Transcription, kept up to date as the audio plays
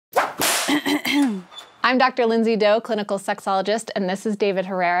I'm Dr. Lindsay Doe, clinical sexologist, and this is David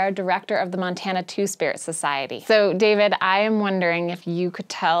Herrera, director of the Montana Two-Spirit Society. So, David, I am wondering if you could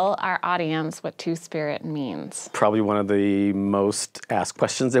tell our audience what Two-Spirit means. Probably one of the most asked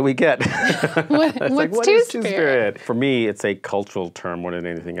questions that we get. What is Two-Spirit? For me, it's a cultural term more than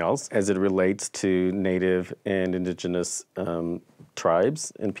anything else, as it relates to Native and Indigenous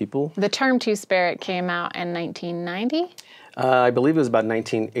tribes and people. The term Two-Spirit came out in 1990? I believe it was about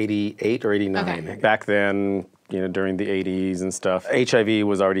 1988 or 89. Okay. Back then, during the 80s and stuff, HIV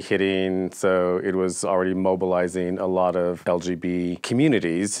was already hitting, so it was already mobilizing a lot of LGBT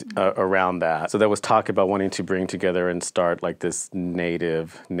communities around that. So there was talk about wanting to bring together and start like this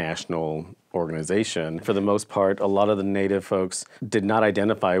Native national organization. For the most part, a lot of the Native folks did not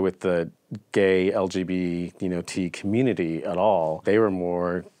identify with the gay LGBT community at all. They were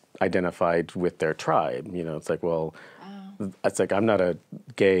more identified with their tribe. It's like, well, it's like, I'm not a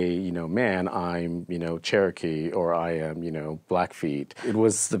gay, man, I'm, Cherokee, or I am, Blackfeet. It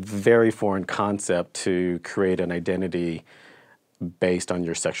was a very foreign concept to create an identity based on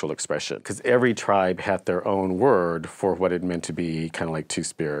your sexual expression, because every tribe had their own word for what it meant to be kind of like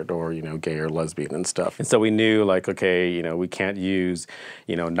Two-Spirit or, gay or lesbian and stuff. And so we knew, like, okay, we can't use,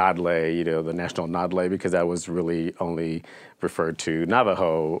 Nadle, the national Nadle, because that was really only referred to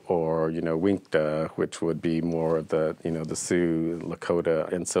Navajo, or, Winkta, which would be more of the, the Sioux,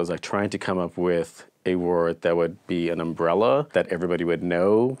 Lakota. And so it was like trying to come up with a word that would be an umbrella that everybody would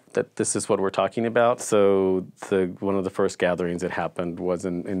know that this is what we're talking about. So one of the first gatherings that happened was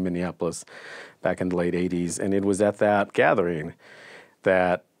in Minneapolis back in the late 80s. And it was at that gathering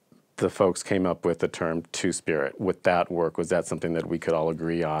that the folks came up with the term Two-Spirit. With that work, was that something that we could all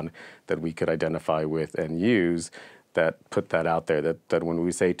agree on, that we could identify with and use, that put that out there, that when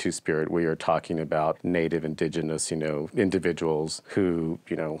we say Two-Spirit, we are talking about Native, Indigenous, individuals who,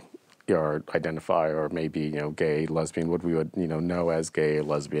 or identify, or maybe, gay, lesbian, what we would, know as gay,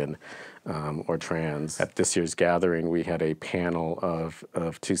 lesbian, or trans. At this year's gathering, we had a panel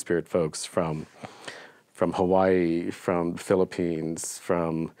of Two-Spirit folks from Hawaii, from Philippines,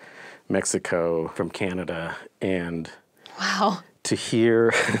 from Mexico, from Canada, and wow, to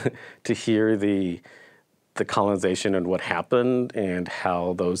hear the colonization and what happened, and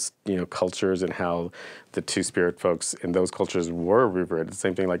how those cultures and how the Two-Spirit folks in those cultures were revered. The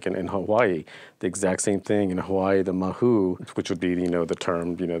same thing like in Hawaii, the exact same thing in Hawaii. The mahu, which would be the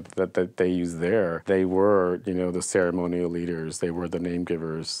term that they use there, they were the ceremonial leaders. They were the name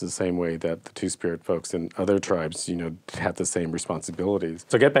givers. The same way that the Two-Spirit folks in other tribes had the same responsibilities.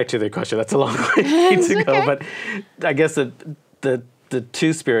 So get back to the question. That's a long way to go, but I guess the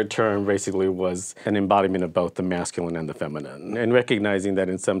Two-Spirit term basically was an embodiment of both the masculine and the feminine, and recognizing that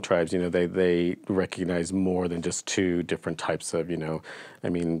in some tribes, they recognize more than just two different types of,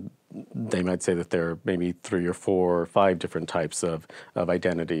 they might say that there are maybe 3 or 4 or 5 different types of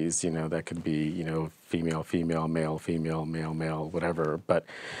identities, that could be, female, female, male, female, male, male, whatever. But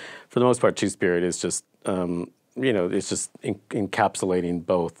for the most part, Two-Spirit is just, it's just encapsulating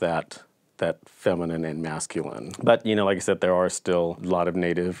both that feminine and masculine. But, like I said, there are still a lot of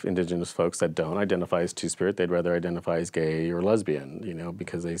Native, Indigenous folks that don't identify as Two-Spirit. They'd rather identify as gay or lesbian,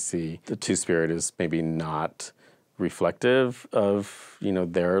 because they see the Two-Spirit as maybe not reflective of,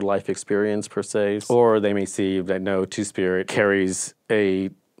 their life experience per se. Or they may see that, no, Two-Spirit carries a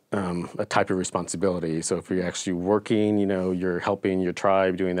type of responsibility. So if you're actually working, you're helping your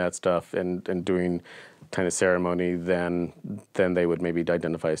tribe doing that stuff and doing kind of ceremony, then they would maybe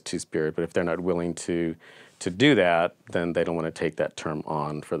identify as Two-Spirit. But if they're not willing to do that, then they don't want to take that term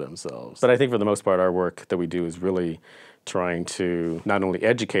on for themselves. But I think for the most part, our work that we do is really trying to not only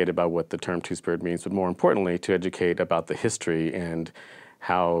educate about what the term Two-Spirit means, but more importantly, to educate about the history and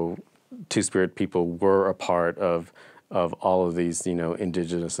how Two-Spirit people were a part of all of these,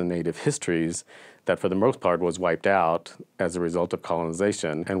 Indigenous and Native histories that for the most part was wiped out as a result of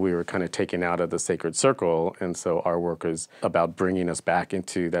colonization, and we were kind of taken out of the sacred circle. And so our work is about bringing us back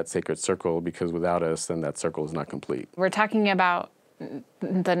into that sacred circle, because without us, then that circle is not complete. We're talking about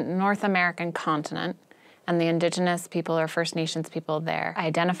the North American continent and the Indigenous people or First Nations people there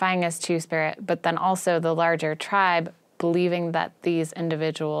identifying as Two-Spirit, but then also the larger tribe believing that these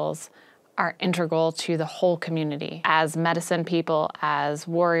individuals are integral to the whole community as medicine people, as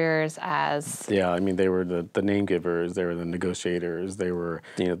warriors, as... Yeah, they were the name givers, they were the negotiators, they were,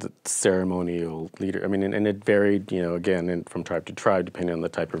 the ceremonial leader. And it varied, again, from tribe to tribe, depending on the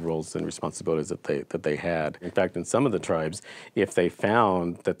type of roles and responsibilities that they had. In fact, in some of the tribes, if they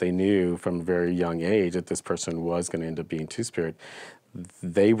found that they knew from a very young age that this person was going to end up being Two-Spirit,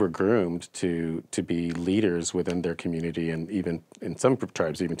 they were groomed to be leaders within their community, and even in some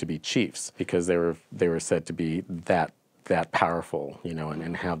tribes, even to be chiefs, because they were said to be that powerful,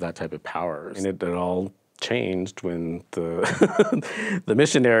 and have that type of power. And it all changed when the the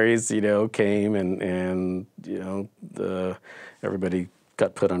missionaries, came and everybody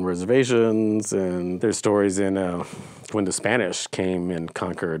got put on reservations. And there's stories in when the Spanish came and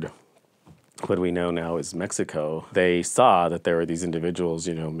conquered what we know now as Mexico. They saw that there were these individuals,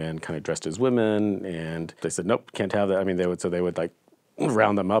 men kind of dressed as women, and they said, nope, can't have that. I mean, they would like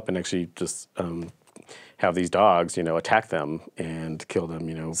round them up and actually just have these dogs, attack them and kill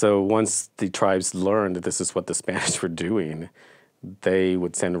them, So once the tribes learned that this is what the Spanish were doing, they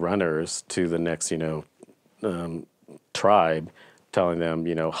would send runners to the next, tribe, telling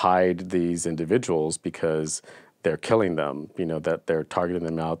them, hide these individuals because they're killing them, that they're targeting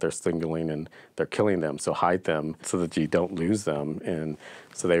them out, they're singling, and they're killing them. So hide them so that you don't lose them. And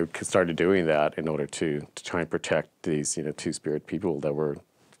so they started doing that in order to try and protect these, two-spirit people that were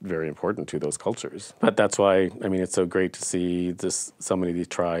very important to those cultures. But that's why, it's so great to see so many of these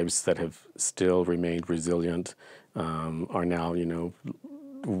tribes that have still remained resilient are now,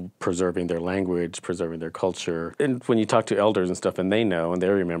 preserving their language, preserving their culture. And when you talk to elders and stuff, and they know, and they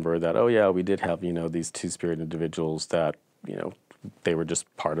remember that, oh yeah, we did have, these two-spirit individuals that, they were just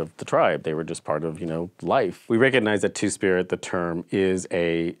part of the tribe. They were just part of, life. We recognize that two-spirit, the term, is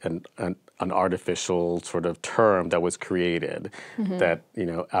an artificial sort of term that was created that,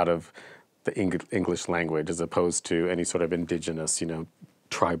 out of the English language, as opposed to any sort of indigenous,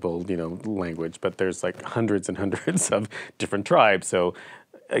 tribal, language. But there's like hundreds and hundreds of different tribes. So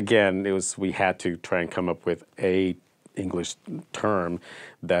again, we had to try and come up with a English term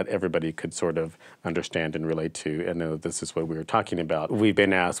that everybody could sort of understand and relate to and know this is what we were talking about. We've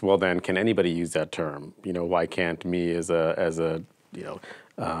been asked, well then, can anybody use that term? Why can't me as a can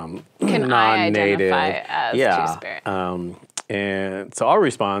non-native, I identify as two-spirit? And so our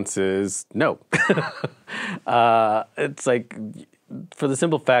response is no. It's like, for the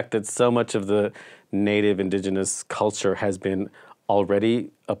simple fact that so much of the native indigenous culture has been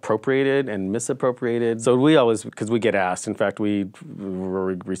already appropriated and misappropriated. So we always, because we get asked, in fact, we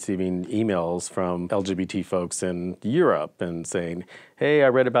were receiving emails from LGBT folks in Europe and saying, hey, I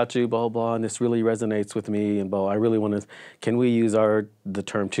read about you, blah, blah, and this really resonates with me, and blah, I really want to, can we use the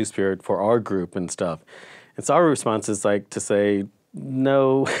term two-spirit for our group and stuff? And so our response is like to say,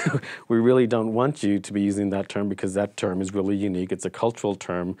 no, we really don't want you to be using that term because that term is really unique. It's a cultural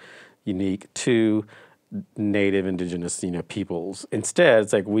term unique to native indigenous, peoples. Instead,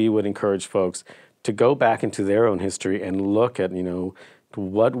 it's like we would encourage folks to go back into their own history and look at,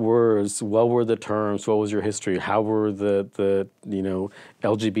 what were the terms, what was your history, how were the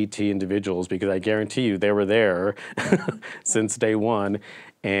LGBT individuals, because I guarantee you they were there since day one,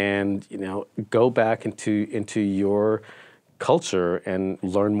 and, go back into your culture and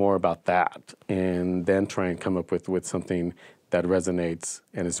learn more about that, and then try and come up with something that resonates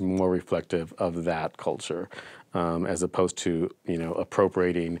and is more reflective of that culture, as opposed to,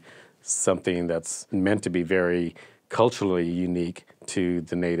 appropriating something that's meant to be very culturally unique to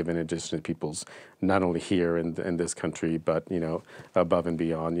the native and indigenous peoples, not only here in this country, but, above and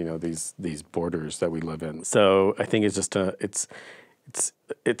beyond, these borders that we live in. So I think it's just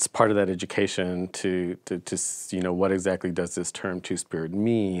it's part of that education to what exactly does this term two-spirit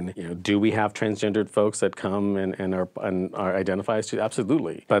mean? Do we have transgendered folks that come and are identified as two?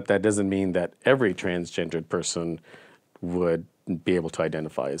 Absolutely. But that doesn't mean that every transgendered person would be able to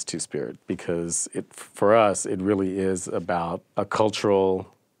identify as two-spirit, because for us, it really is about a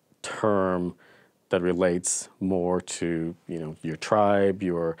cultural term that relates more to, your tribe,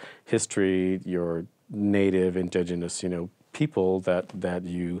 your history, your native, indigenous, people that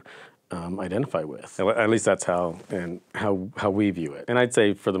you identify with. At least that's how we view it. And I'd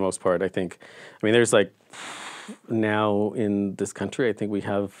say for the most part, there's like, now in this country, I think we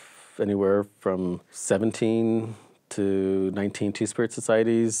have anywhere from 17 to 19 two-spirit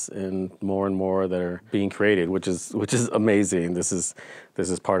societies, and more that are being created, which is amazing. This is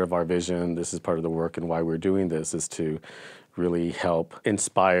part of our vision. This is part of the work, and why we're doing this is to really help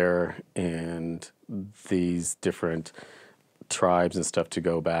inspire and these different tribes and stuff to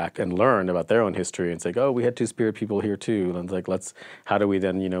go back and learn about their own history and say, oh, we had two-spirit people here too. And it's like, how do we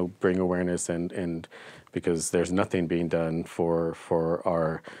then, bring awareness and because there's nothing being done for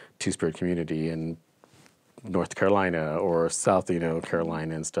our two-spirit community in North Carolina or South,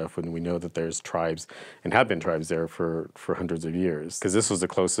 Carolina and stuff, when we know that there's tribes and have been tribes there for hundreds of years. Because this was the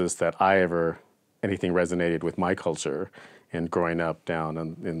closest that anything resonated with my culture, and growing up down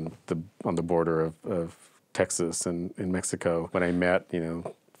on the border of Texas and in Mexico when I met,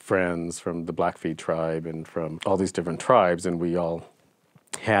 friends from the Blackfeet tribe and from all these different tribes, and we all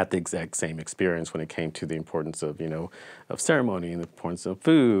had the exact same experience when it came to the importance of, of ceremony and the importance of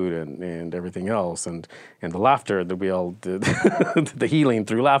food and everything else, and the laughter that we all did, the healing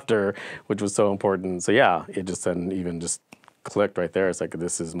through laughter, which was so important. So yeah, it just then even just clicked right there. It's like,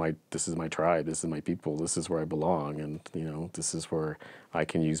 this is my tribe, this is my people, this is where I belong, and this is where I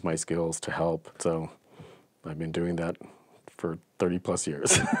can use my skills to help. So I've been doing that for 30 plus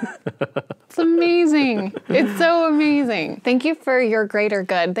years. It's amazing. It's so amazing. Thank you for your greater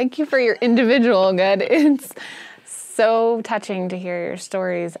good. Thank you for your individual good. It's so touching to hear your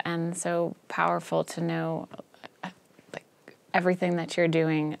stories and so powerful to know everything that you're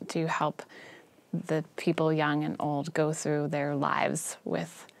doing to help the people young and old go through their lives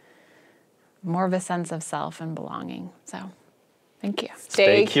with more of a sense of self and belonging. So thank you.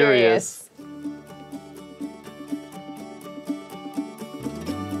 Stay curious.